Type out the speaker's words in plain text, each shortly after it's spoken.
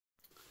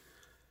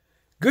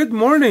Good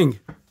morning.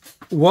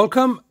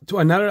 Welcome to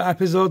another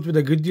episode with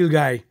a good deal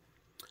guy.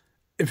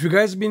 If you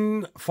guys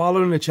been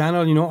following the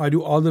channel, you know I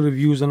do all the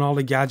reviews on all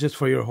the gadgets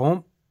for your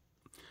home.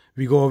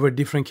 We go over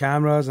different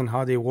cameras and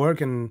how they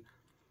work and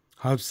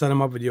how to set them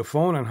up with your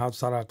phone and how to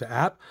start out the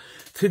app.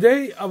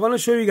 Today, I want to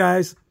show you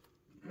guys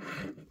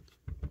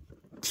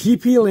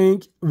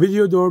TP-Link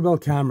video doorbell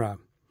camera.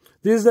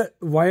 This is a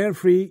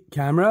wire-free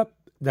camera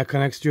that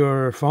connects to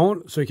your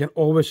phone so you can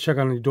always check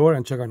on your door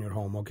and check on your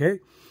home,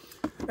 okay?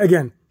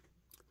 Again,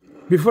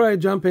 before I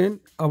jump in,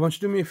 I want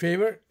you to do me a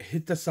favor,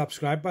 hit the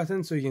subscribe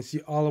button so you can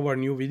see all of our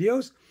new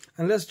videos,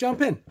 and let's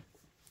jump in.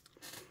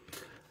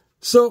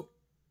 So,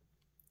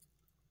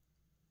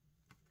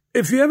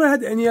 if you ever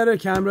had any other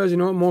cameras, you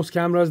know, most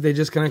cameras, they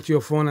just connect to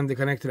your phone and they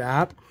connect to the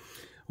app.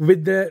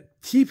 With the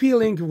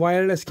TP-Link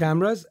wireless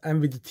cameras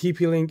and with the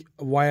TP-Link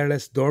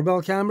wireless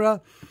doorbell camera,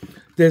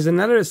 there's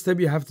another step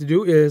you have to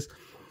do is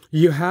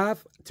you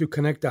have to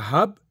connect the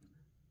hub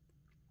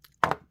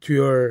to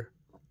your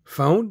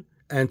phone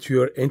and to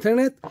your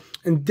internet,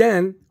 and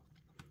then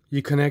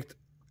you connect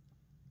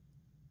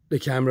the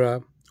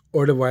camera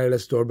or the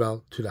wireless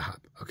doorbell to the hub,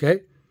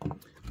 okay?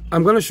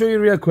 I'm going to show you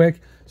real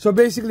quick. So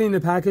basically in the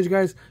package,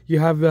 guys,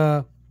 you have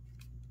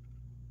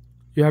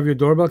your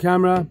doorbell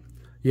camera,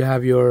 you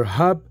have your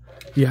hub,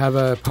 you have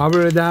a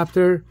power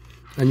adapter,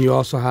 and you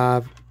also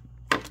have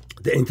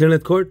the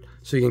internet cord,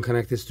 so you can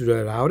connect this to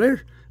the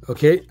router,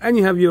 okay? And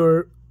you have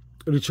your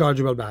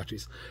rechargeable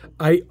batteries.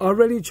 I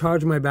already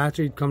charged my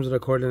battery. It comes with a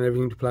cord and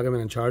everything to plug them in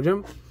and charge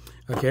them,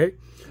 okay?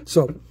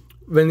 So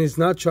when it's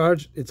not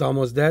charged, it's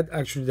almost dead.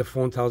 Actually, the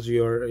phone tells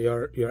you,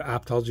 your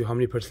app tells you how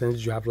many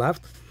percentage you have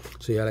left.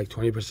 So you have like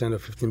 20% or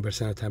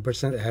 15% or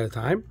 10% ahead of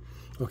time,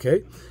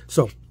 okay?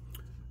 So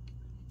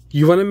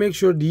you want to make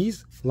sure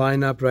these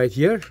line up right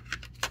here,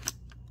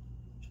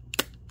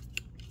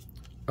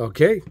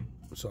 okay?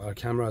 So our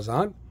camera is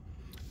on,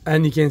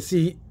 and you can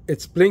see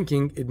it's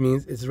blinking. It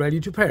means it's ready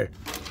to pair.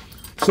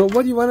 So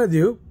what you want to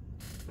do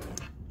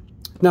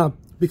now,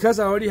 because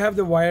I already have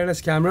the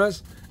wireless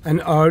cameras and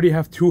I already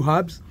have two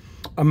hubs,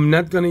 I'm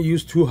not going to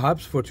use two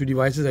hubs for two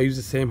devices. I use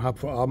the same hub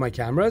for all my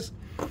cameras,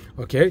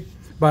 okay?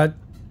 But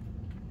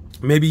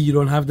maybe you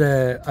don't have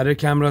the other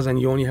cameras and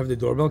you only have the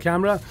doorbell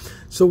camera.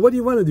 So what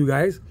you want to do,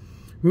 guys,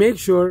 make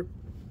sure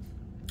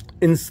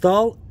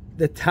install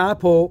the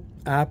Tapo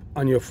app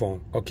on your phone,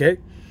 okay?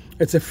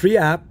 It's a free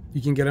app.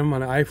 You can get them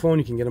on an iPhone,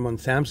 you can get them on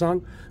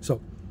Samsung.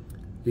 So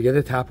you get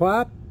the Tapo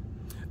app,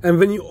 and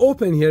when you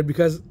open here,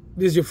 because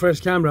this is your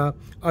first camera,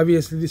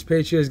 obviously this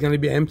page here is going to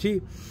be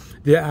empty.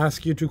 They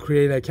ask you to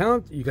create an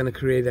account. You're going to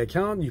create an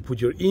account. You put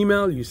your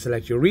email. You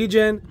select your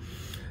region.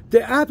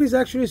 The app is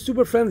actually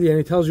super friendly and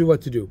it tells you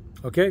what to do,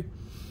 okay?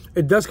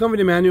 It does come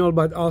with a manual,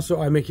 but also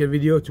I make a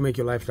video to make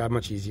your life that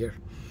much easier.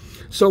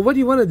 So what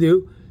you want to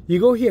do, you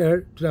go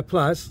here to the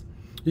plus,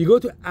 you go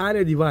to add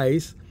a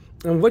device,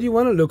 and what you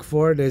want to look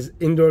for, there's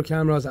indoor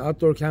cameras,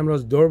 outdoor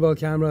cameras, doorbell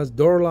cameras,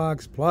 door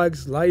locks,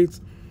 plugs,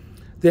 lights.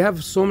 They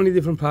have so many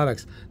different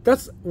products.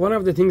 That's one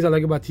of the things I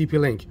like about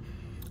TP-Link.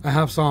 I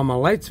have some of my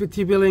lights with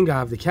TP-Link, I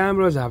have the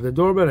cameras, I have the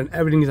doorbell, and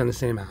everything is on the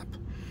same app.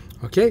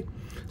 Okay?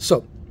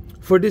 So,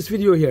 for this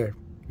video here,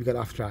 we got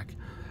off track.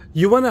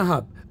 You want a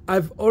hub.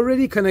 I've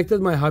already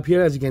connected my hub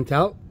here, as you can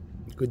tell.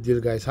 Good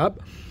deal, guys, hub.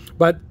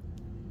 But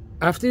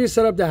after you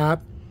set up the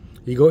app,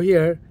 you go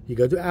here, you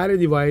go to add a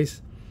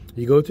device,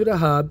 you go to the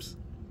hubs,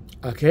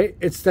 okay?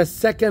 It's the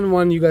second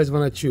one you guys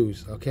want to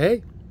choose,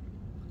 okay?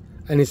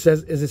 And it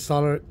says, is it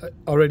solid,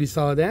 already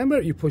solid amber?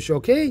 You push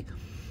OK,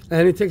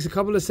 and it takes a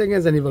couple of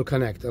seconds and it will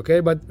connect, okay?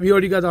 But we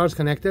already got ours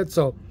connected,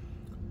 so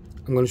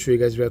I'm going to show you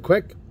guys real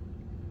quick.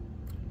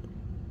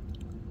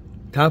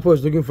 Tapo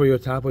is looking for your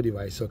Tapo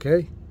device,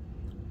 okay?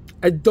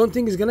 I don't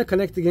think it's going to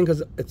connect again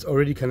because it's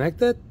already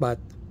connected, but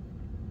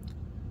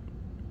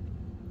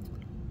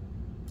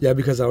yeah,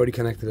 because I already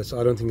connected it, so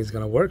I don't think it's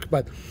going to work,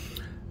 but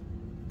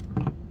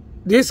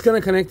this is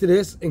going to connect to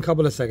this in a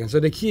couple of seconds. So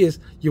the key is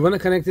you want to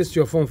connect this to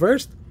your phone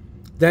first,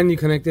 then you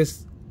connect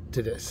this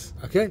to this,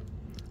 okay?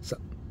 So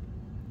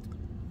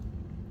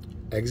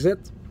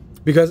exit,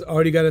 because I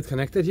already got it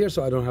connected here,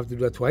 so I don't have to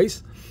do that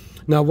twice.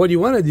 Now what you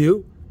want to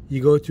do,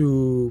 you go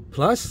to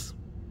plus,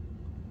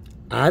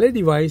 add a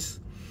device.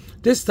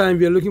 This time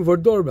we are looking for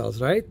doorbells,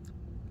 right?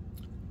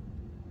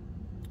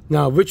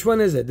 Now which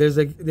one is it?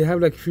 They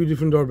have like a few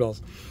different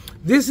doorbells.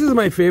 This is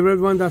my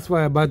favorite one, that's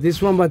why I bought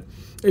this one. But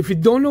if you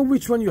don't know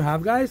which one you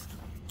have, guys,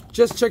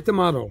 just check the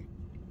model.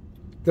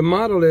 The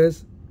model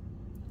is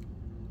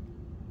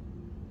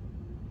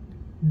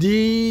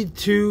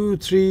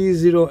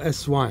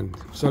D230S1.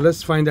 So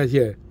let's find that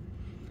here.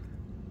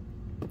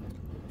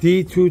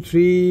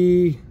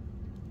 D230.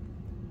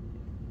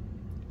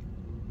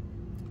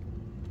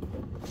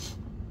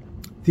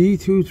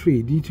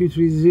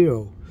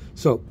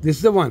 So this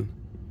is the one.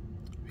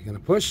 We're gonna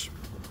push.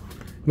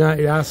 Now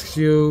it asks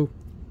you,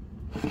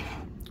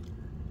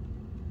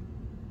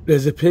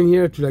 there's a pin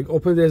here to like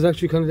open. There's a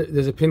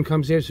pin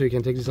comes here, so you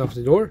can take this off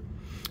the door.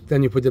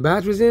 Then you put the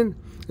batteries in,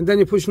 and then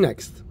you push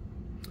next.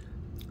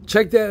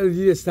 Check the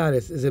LED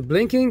status. Is it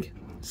blinking?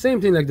 Same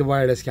thing like the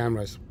wireless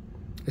cameras.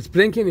 It's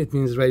blinking, it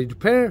means ready to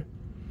pair.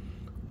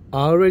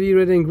 Already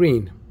red and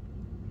green.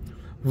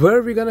 Where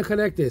are we gonna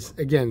connect this?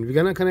 Again, we're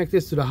gonna connect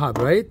this to the hub,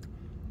 right?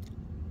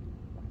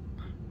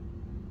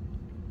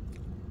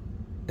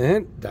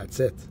 And that's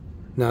it.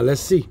 Now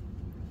let's see.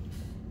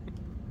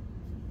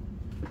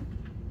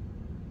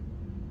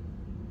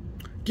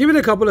 Give it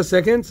a couple of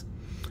seconds.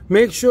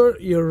 Make sure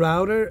your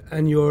router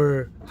and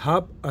your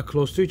hub are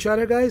close to each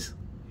other, guys.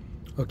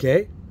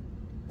 Okay.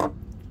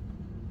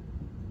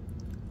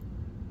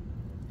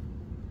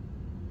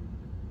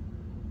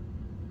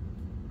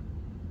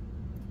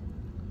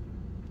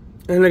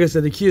 And like I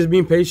said, the key is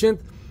being patient.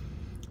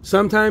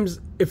 Sometimes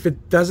if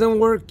it doesn't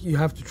work, you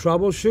have to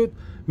troubleshoot.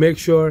 Make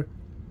sure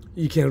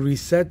you can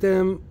reset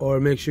them, or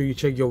make sure you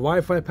check your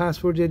Wi-Fi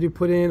password that you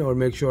put in, or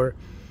make sure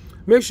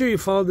you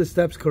follow the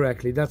steps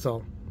correctly. That's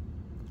all.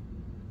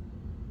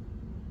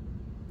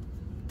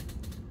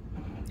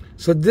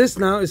 So this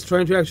now is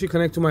trying to actually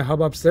connect to my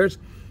hub upstairs.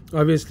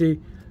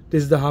 Obviously,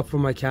 this is the hub for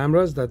my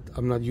cameras that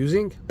I'm not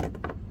using.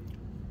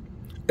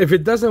 If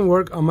it doesn't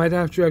work, I might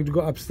have to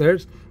go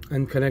upstairs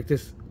and connect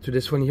this to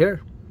this one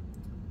here.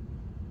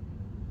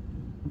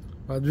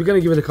 But we're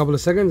gonna give it a couple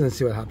of seconds and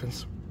see what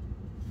happens.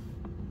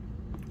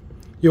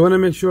 You wanna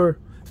make sure,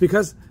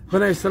 because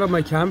when I set up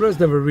my cameras,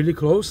 they were really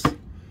close.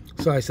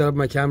 So I set up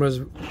my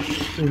cameras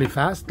really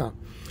fast. Now,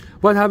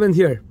 what happened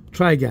here?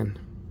 Try again.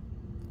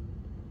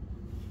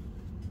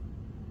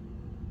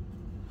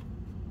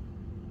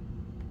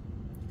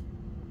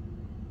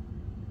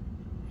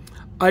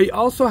 I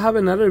also have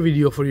another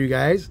video for you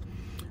guys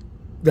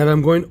that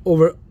I'm going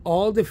over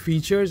all the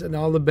features and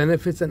all the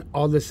benefits and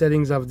all the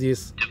settings of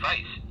this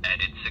device.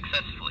 Added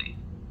successfully.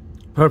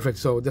 Perfect.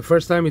 So the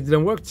first time it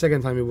didn't work, the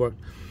second time it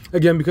worked.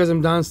 Again, because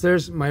I'm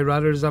downstairs, my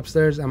router is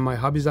upstairs and my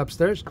hub is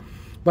upstairs.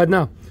 But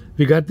now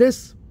we got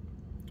this.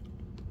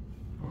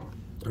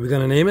 We're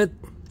gonna name it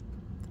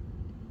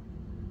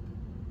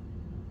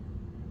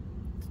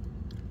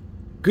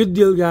Good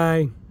Deal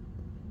Guy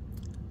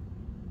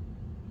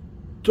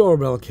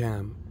Doorbell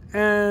Cam,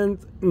 and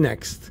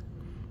next,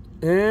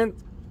 and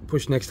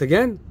push next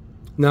again.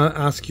 Now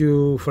ask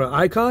you for an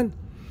icon.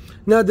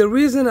 Now the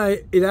reason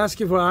it asks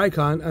you for an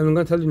icon, I'm going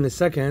to tell you in a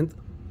second.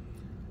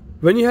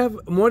 When you have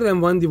more than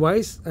one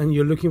device and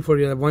you're looking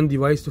for one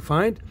device to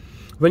find,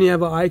 when you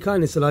have an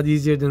icon, it's a lot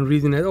easier than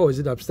reading it. Oh, is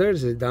it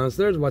upstairs? Is it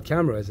downstairs? What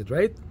camera is it,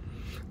 right?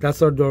 That's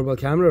our doorbell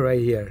camera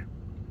right here.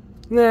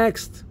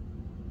 Next.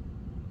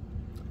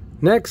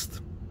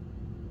 Next.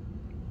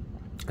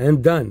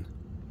 And done.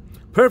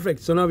 Perfect.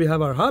 So now we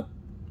have our hub,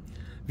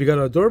 we got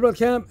our doorbell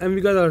cam, and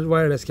we got our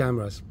wireless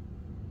cameras.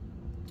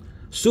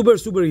 Super,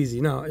 super easy.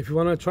 Now, if you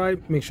want to try,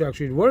 make sure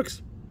actually it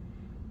works.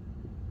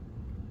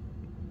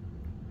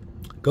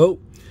 Go.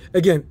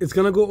 Again, it's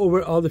going to go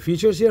over all the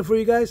features here for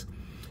you guys.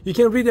 You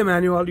can read the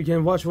manual, you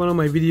can watch one of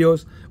my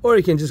videos, or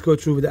you can just go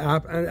through with the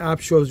app, and the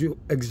app shows you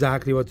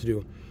exactly what to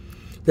do.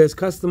 There's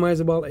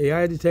customizable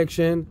AI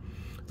detection.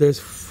 There's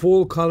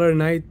full color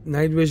night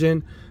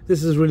vision.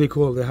 This is really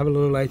cool. They have a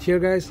little light here,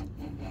 guys.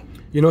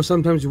 You know,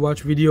 sometimes you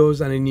watch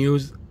videos and the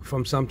news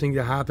from something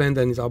that happened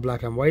and it's all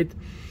black and white.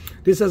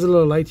 This has a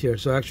little light here,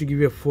 so I actually give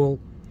you a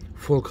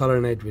full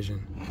color night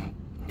vision.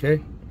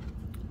 Okay.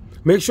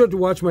 Make sure to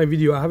watch my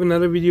video. I have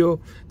another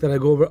video that I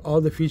go over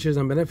all the features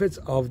and benefits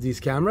of this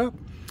camera.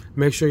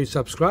 Make sure you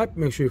subscribe.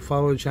 Make sure you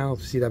follow the channel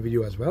to see that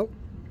video as well.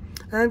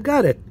 And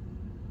got it.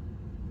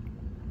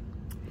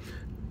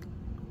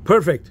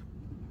 Perfect.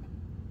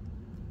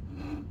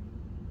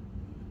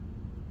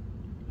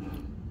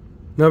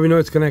 Now we know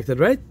it's connected,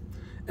 right?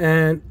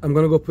 And I'm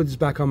gonna go put this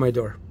back on my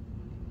door.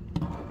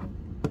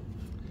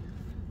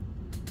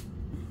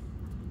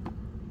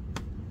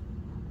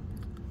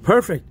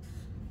 Perfect.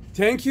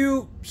 Thank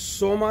you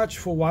so much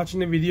for watching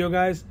the video,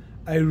 guys.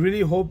 I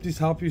really hope this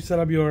helped you set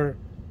up your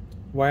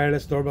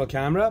wireless doorbell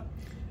camera.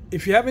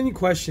 If you have any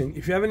questions,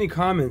 if you have any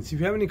comments, if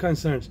you have any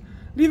concerns,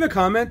 leave a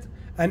comment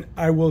and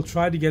I will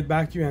try to get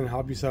back to you and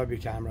help you set up your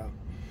camera.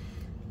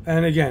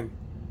 And again,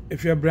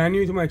 if you're brand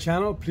new to my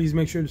channel, please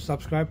make sure to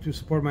subscribe to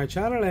support my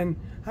channel, and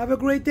have a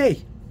great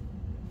day.